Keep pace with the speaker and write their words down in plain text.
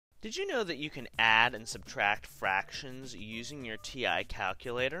Did you know that you can add and subtract fractions using your TI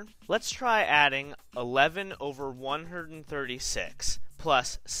calculator? Let's try adding 11 over 136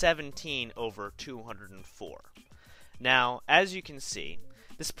 plus 17 over 204. Now, as you can see,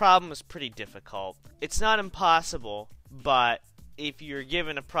 this problem is pretty difficult. It's not impossible, but if you're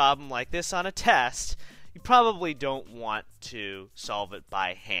given a problem like this on a test, you probably don't want to solve it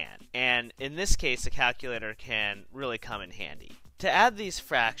by hand. And in this case, a calculator can really come in handy. To add these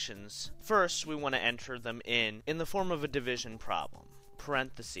fractions, first we want to enter them in the form of a division problem.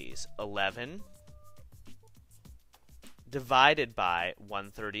 Parentheses 11 divided by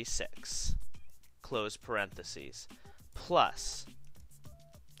 136, close parentheses, plus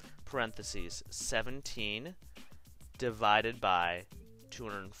parentheses 17 divided by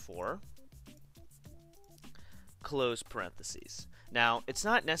 204, close parentheses. Now, it's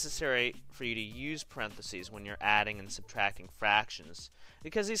not necessary for you to use parentheses when you're adding and subtracting fractions,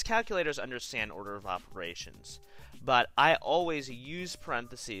 because these calculators understand order of operations. But I always use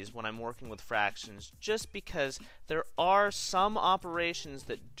parentheses when I'm working with fractions just because there are some operations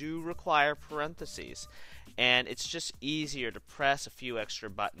that do require parentheses, and it's just easier to press a few extra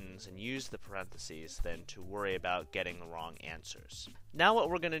buttons and use the parentheses than to worry about getting the wrong answers. Now what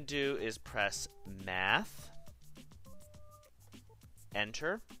we're going to do is press Math,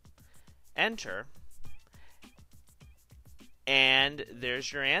 Enter, Enter, and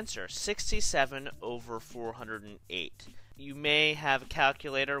there's your answer, 67 over 408. You may have a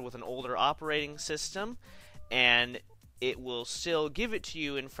calculator with an older operating system, and it will still give it to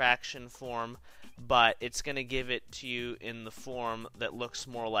you in fraction form, but it's going to give it to you in the form that looks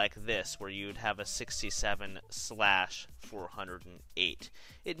more like this, where you'd have a 67/408.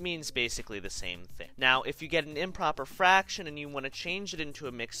 It means basically the same thing. Now, if you get an improper fraction and you want to change it into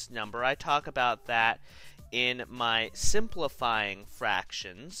a mixed number, I talk about that in my simplifying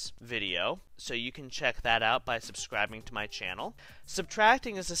fractions video, so you can check that out by subscribing to my channel.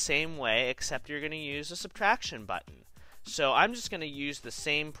 Subtracting is the same way, except you're going to use a subtraction button. So I'm just going to use the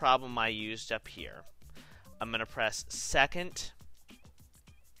same problem I used up here. I'm going to press second,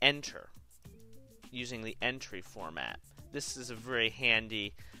 Enter, using the entry format. This is a very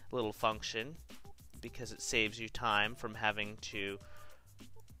handy little function because it saves you time from having to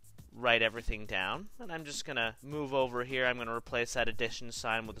write everything down. And I'm just going to move over here. I'm going to replace that addition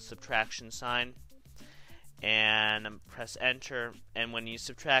sign with a subtraction sign. And press Enter, and when you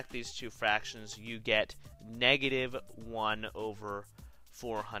subtract these two fractions, you get negative 1 over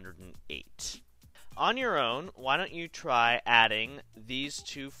 408. On your own, why don't you try adding these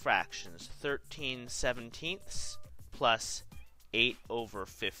two fractions, 13/17 plus 8 over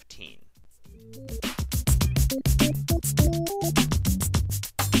 15.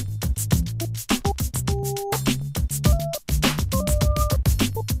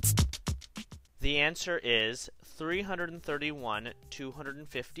 The answer is 331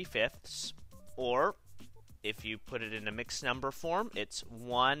 255ths, or if you put it in a mixed number form, it's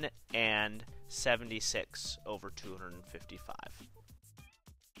 1 and 76 over 255.